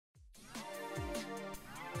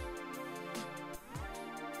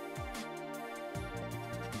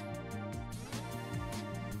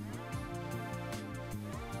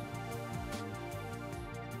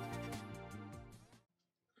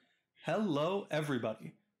Hello,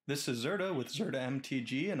 everybody. This is Zerda with Zerda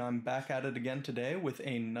MTG, and I'm back at it again today with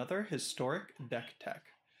another historic deck tech.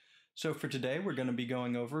 So for today, we're going to be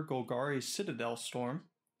going over Golgari's Citadel Storm,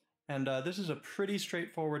 and this is a pretty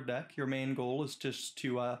straightforward deck. Your main goal is just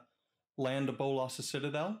to land a Bolas's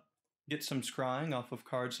Citadel, get some scrying off of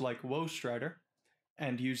cards like Woe Strider,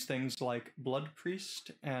 and use things like Blood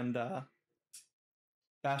Priest and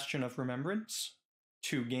Bastion of Remembrance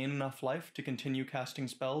to gain enough life to continue casting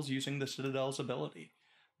spells using the Citadel's ability.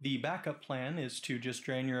 The backup plan is to just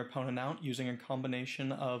drain your opponent out using a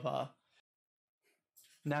combination of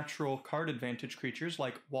natural card advantage creatures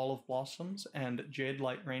like Wall of Blossoms and Jade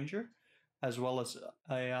Light Ranger, as well as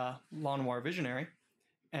a Lanoir Visionary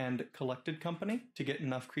and Collected Company to get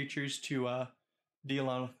enough creatures to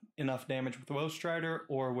deal enough damage with Woe Strider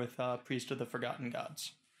or with Priest of the Forgotten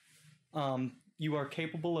Gods. You are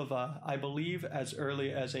capable of, I believe, as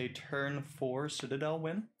early as a turn 4 Citadel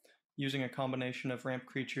win, using a combination of ramp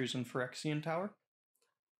creatures and Phyrexian Tower.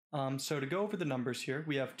 So to go over the numbers here,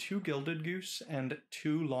 we have 2 Gilded Goose and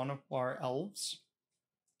 2 Lanoir Elves.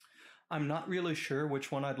 I'm not really sure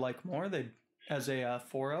which one I'd like more. As a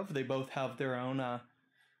 4 of, they both have their own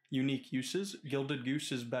unique uses. Gilded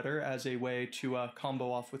Goose is better as a way to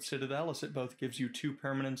combo off with Citadel, as it both gives you 2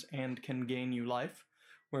 permanents and can gain you life.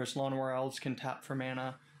 Whereas Lanoir Elves can tap for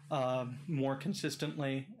mana more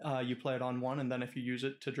consistently. You play it on 1, and then if you use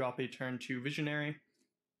it to drop a turn 2 Visionary,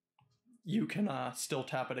 you can still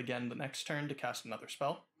tap it again the next turn to cast another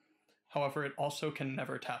spell. However, it also can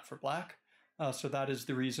never tap for black, so that is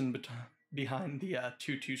the reason behind the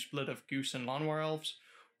 2-2 split of Goose and Lanoir Elves.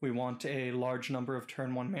 We want a large number of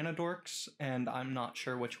turn 1 mana dorks, and I'm not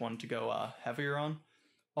sure which one to go heavier on.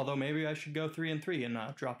 Although maybe I should go 3 and 3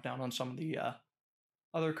 and drop down on some of the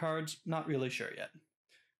other cards, not really sure yet.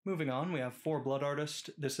 Moving on, we have 4 Blood Artist.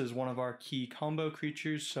 This is one of our key combo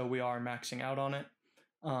creatures, so we are maxing out on it.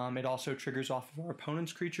 It also triggers off of our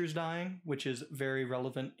opponent's creatures dying, which is very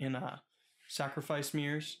relevant in sacrifice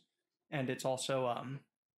mirrors, and it's also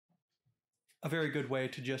a very good way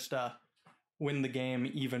to just win the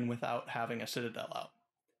game even without having a Citadel out.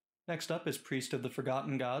 Next up is Priest of the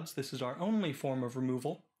Forgotten Gods. This is our only form of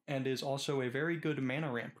removal, and is also a very good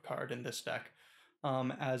mana ramp card in this deck.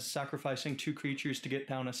 As sacrificing 2 creatures to get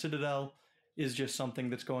down a Citadel is just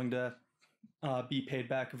something that's going to be paid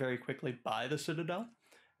back very quickly by the Citadel,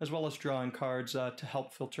 as well as drawing cards to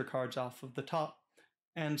help filter cards off of the top,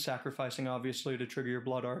 and sacrificing obviously to trigger your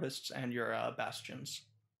Blood Artists and your Bastions.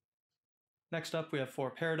 Next up we have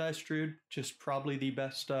 4 Paradise Druid, just probably the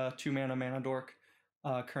best 2 mana dork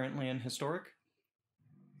currently in Historic.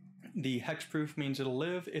 The hexproof means it'll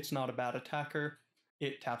live, it's not a bad attacker,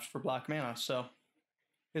 it taps for black mana, so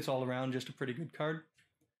it's all around just a pretty good card.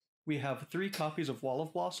 We have 3 copies of Wall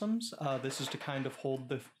of Blossoms. This is to kind of hold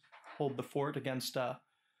the fort against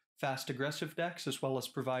fast aggressive decks, as well as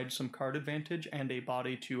provide some card advantage and a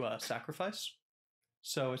body to sacrifice.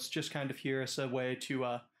 So it's just kind of here as a way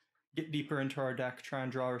to get deeper into our deck, try and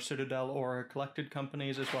draw our Citadel or our Collected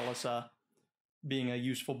Companies, as well as being a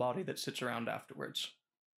useful body that sits around afterwards.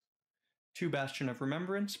 2 Bastion of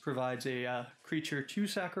Remembrance provides a creature to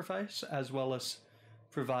sacrifice, as well as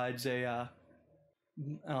provides a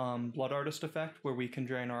Blood Artist effect where we can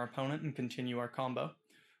drain our opponent and continue our combo.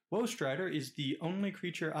 Woe Strider is the only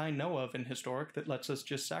creature I know of in Historic that lets us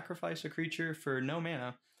just sacrifice a creature for no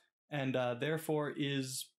mana, and therefore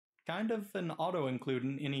is kind of an auto-include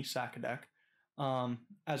in any sack deck,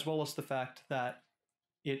 as well as the fact that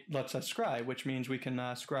it lets us scry, which means we can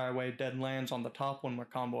scry away dead lands on the top when we're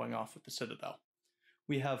comboing off with the Citadel.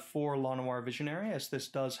 We have 4 Lanoir Visionary, as this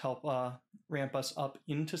does help ramp us up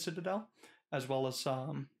into Citadel, as well as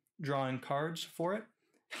drawing cards for it,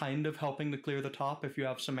 kind of helping to clear the top if you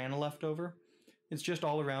have some mana left over. It's just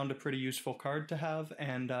all around a pretty useful card to have,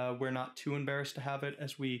 and we're not too embarrassed to have it,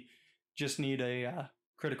 as we just need a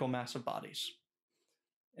critical mass of bodies.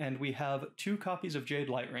 And we have 2 copies of Jade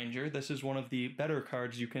Light Ranger. This is one of the better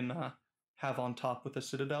cards you can have on top with a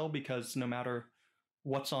Citadel, because no matter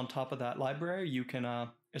what's on top of that library, you can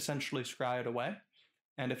essentially scry it away.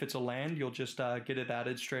 And if it's a land, you'll just get it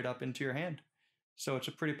added straight up into your hand. So it's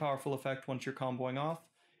a pretty powerful effect once you're comboing off.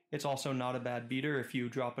 It's also not a bad beater if you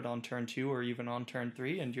drop it on turn 2 or even on turn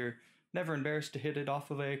 3, and you're never embarrassed to hit it off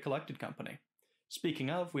of a Collected Company. Speaking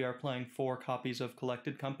of, we are playing 4 copies of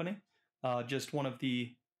Collected Company. Just one of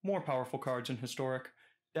the more powerful cards in Historic.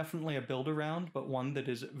 Definitely a build around, but one that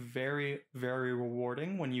is very, very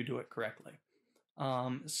rewarding when you do it correctly.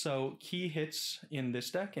 So key hits in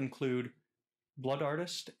this deck include Blood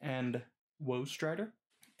Artist and Woe Strider,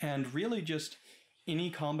 and really just any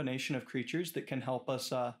combination of creatures that can help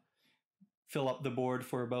us fill up the board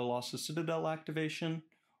for a Bolas's Citadel activation,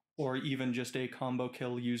 or even just a combo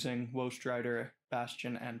kill using Woe Strider,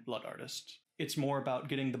 Bastion, and Blood Artist. It's more about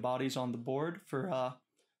getting the bodies on the board for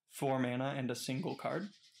 4 mana and a single card,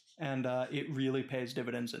 and it really pays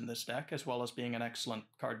dividends in this deck, as well as being an excellent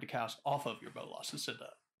card to cast off of your Bolas's Citadel.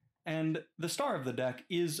 And the star of the deck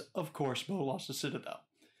is, of course, Bolas's Citadel.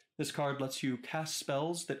 This card lets you cast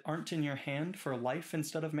spells that aren't in your hand for life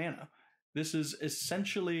instead of mana. This is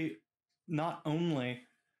essentially not only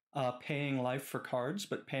paying life for cards,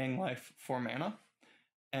 but paying life for mana.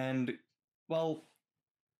 And, well,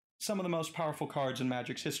 some of the most powerful cards in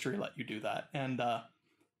Magic's history let you do that, and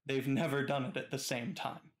they've never done it at the same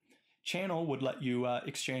time. Channel would let you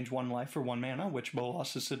exchange 1 life for 1 mana, which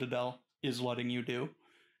Bolas's Citadel is letting you do.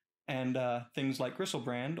 And things like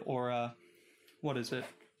Gristlebrand or,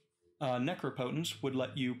 Necropotence would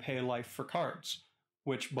let you pay life for cards,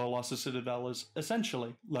 which Bolas's Citadel is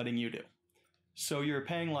essentially letting you do. So you're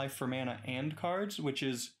paying life for mana and cards, which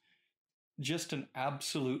is just an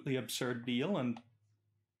absolutely absurd deal and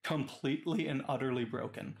completely and utterly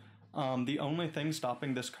broken. The only thing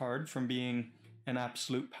stopping this card from being an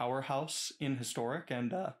absolute powerhouse in Historic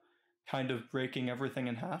and kind of breaking everything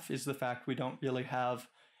in half is the fact we don't really have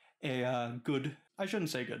a good... I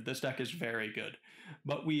shouldn't say good, this deck is very good,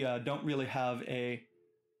 but we don't really have a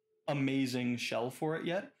amazing shell for it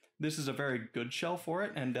yet. This is a very good shell for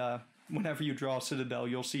it, and whenever you draw Citadel,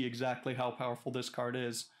 you'll see exactly how powerful this card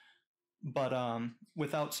is. But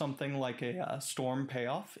without something like a Storm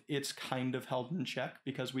payoff, it's kind of held in check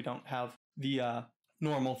because we don't have the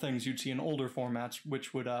normal things you'd see in older formats,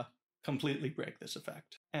 which would completely break this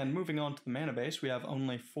effect. And moving on to the mana base, we have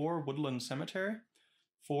only 4 Woodland Cemetery,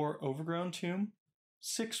 4 Overgrown Tomb,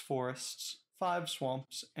 6 Forests, 5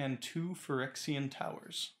 Swamps, and 2 Phyrexian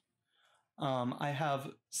Towers. I have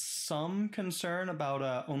some concern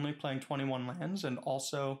about only playing 21 lands, and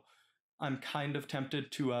also I'm kind of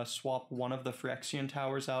tempted to swap one of the Phyrexian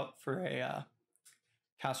Towers out for a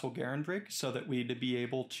Castle Garandrig so that we'd be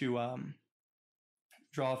able to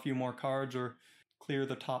draw a few more cards or clear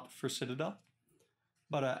the top for Citadel.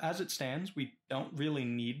 But as it stands, we don't really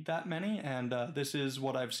need that many, and this is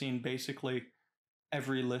what I've seen basically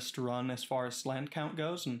every list run as far as land count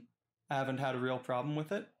goes, and I haven't had a real problem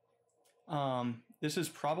with it. This is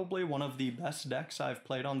probably one of the best decks I've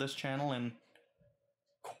played on this channel in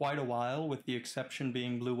quite a while, with the exception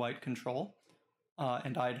being Blue-White Control,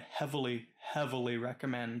 and I'd heavily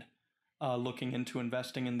recommend looking into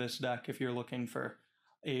investing in this deck if you're looking for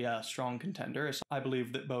a strong contender. I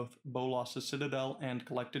believe that both Bolas's Citadel and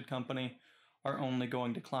Collected Company are only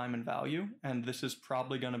going to climb in value, and this is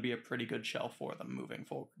probably going to be a pretty good shell for them moving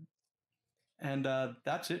forward. And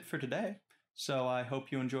that's it for today. So I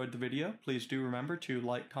hope you enjoyed the video. Please do remember to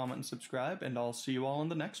like, comment, and subscribe, and I'll see you all in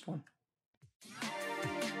the next one.